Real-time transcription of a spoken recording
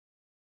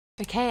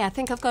Okay, I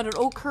think I've got it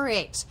all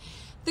correct.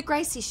 The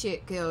Gracie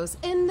shirt, girls,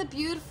 in the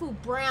beautiful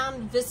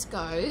brown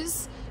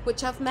viscose,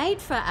 which I've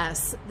made for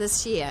us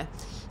this year.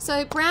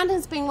 So brown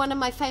has been one of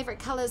my favorite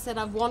colors that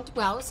I've wanted.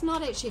 Well, it's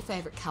not actually a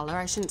favorite color,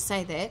 I shouldn't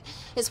say that.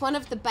 It's one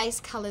of the base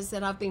colors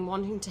that I've been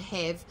wanting to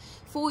have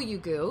for you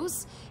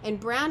girls, and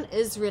brown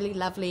is really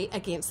lovely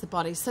against the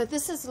body. So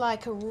this is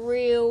like a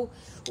real,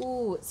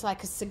 ooh, it's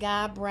like a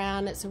cigar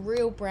brown. It's a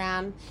real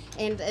brown,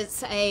 and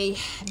it's a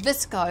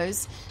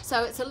viscose,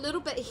 so it's a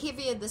little bit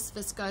heavier, this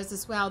viscose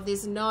as well.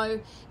 There's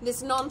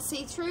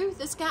non-see-through,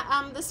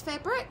 this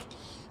fabric.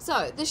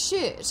 So the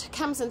shirt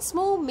comes in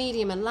small,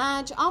 medium and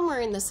large. I'm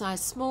wearing the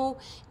size small.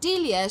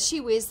 Delia,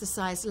 she wears the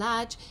size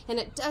large, and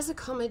it does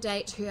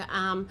accommodate her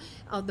arm,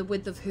 the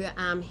width of her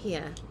arm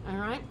here. All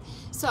right,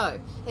 so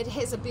it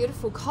has a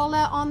beautiful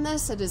collar on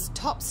this. It is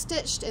top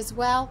stitched as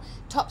well,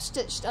 top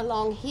stitched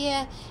along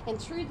here, and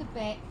through the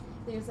back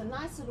there's a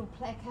nice little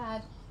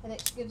placard, and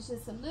it gives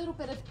us a little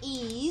bit of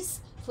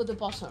ease for the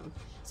bottom.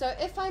 So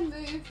if I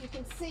move, you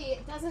can see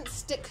it doesn't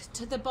stick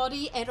to the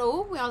body at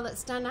all while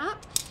it's done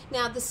up.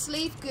 Now the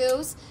sleeve,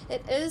 girls, there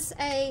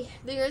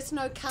is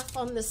no cuff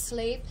on the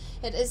sleeve.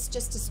 It is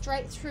just a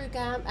straight through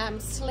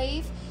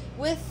sleeve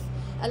with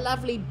a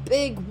lovely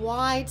big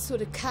wide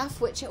sort of cuff,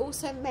 which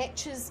also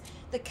matches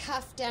the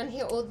cuff down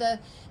here, or the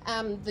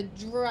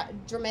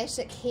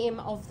dramatic hem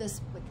of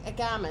this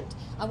garment.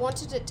 I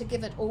wanted it to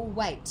give it all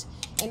weight,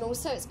 and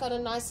also it's got a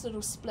nice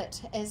little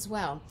split as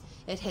well.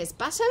 It has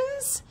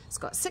buttons, it's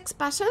got 6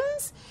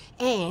 buttons,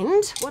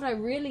 and what I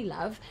really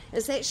love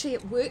is actually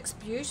it works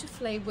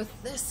beautifully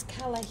with this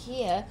color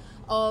here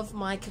of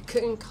my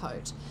cocoon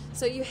coat.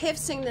 So you have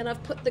seen that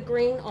I've put the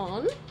green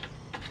on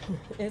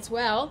as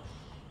well.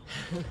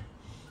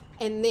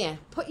 And there,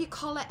 put your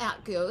collar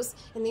out, girls,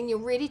 and then you're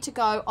ready to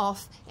go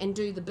off and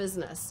do the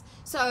business.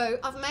 So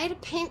I've made a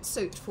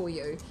pantsuit for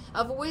you.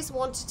 I've always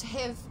wanted to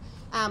have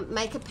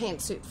make a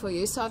pantsuit for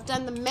you, so I've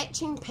done the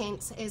matching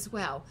pants as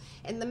well,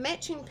 and the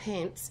matching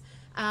pants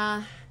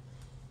are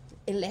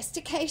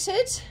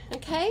elasticated,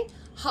 okay,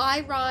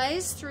 high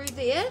rise through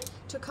there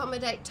to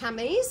accommodate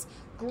tummies,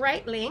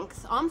 great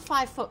length. I'm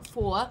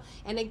 5'4",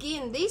 and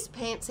again these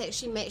pants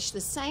actually match the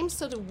same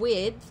sort of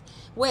width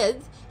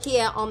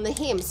here on the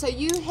hem, so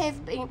you've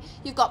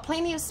got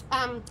plenty of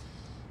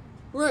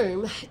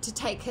room to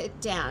take it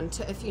down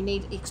to if you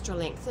need extra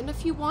length. And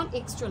if you want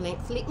extra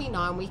length, let me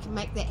know and we can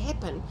make that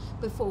happen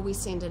before we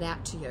send it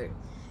out to you.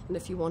 And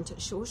if you want it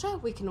shorter,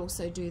 we can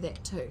also do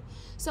that too.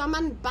 So I'm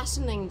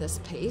unbuttoning this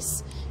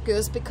piece,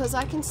 girls, because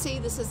I can see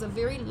this is a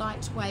very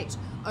lightweight,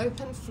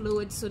 open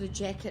fluid sort of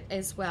jacket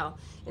as well.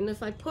 And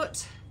if I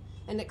put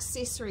an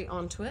accessory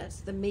onto it,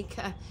 the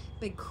Mika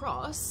big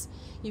cross,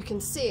 you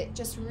can see it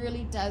just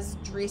really does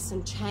dress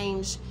and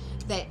change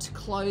that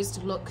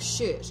closed look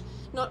shirt.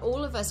 Not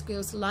all of us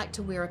girls like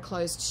to wear a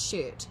closed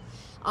shirt.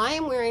 I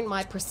am wearing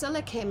my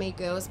Priscilla cami,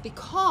 girls,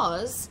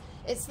 because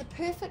it's the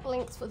perfect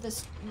length for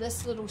this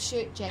little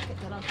shirt jacket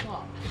that I've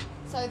got,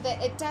 so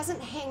that it doesn't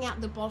hang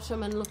out the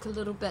bottom and look a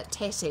little bit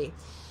tatty.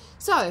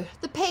 So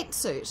the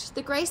pantsuit,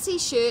 the Gracie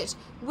shirt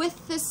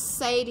with this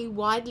Sadie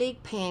wide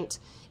leg pant,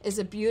 is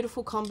a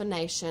beautiful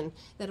combination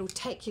that'll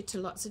take you to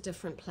lots of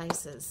different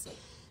places.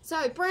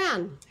 So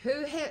brown,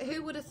 who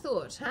would have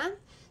thought, huh?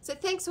 So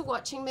thanks for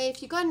watching me.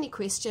 If you've got any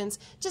questions,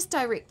 just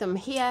direct them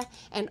here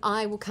and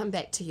I will come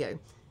back to you.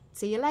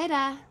 See you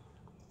later.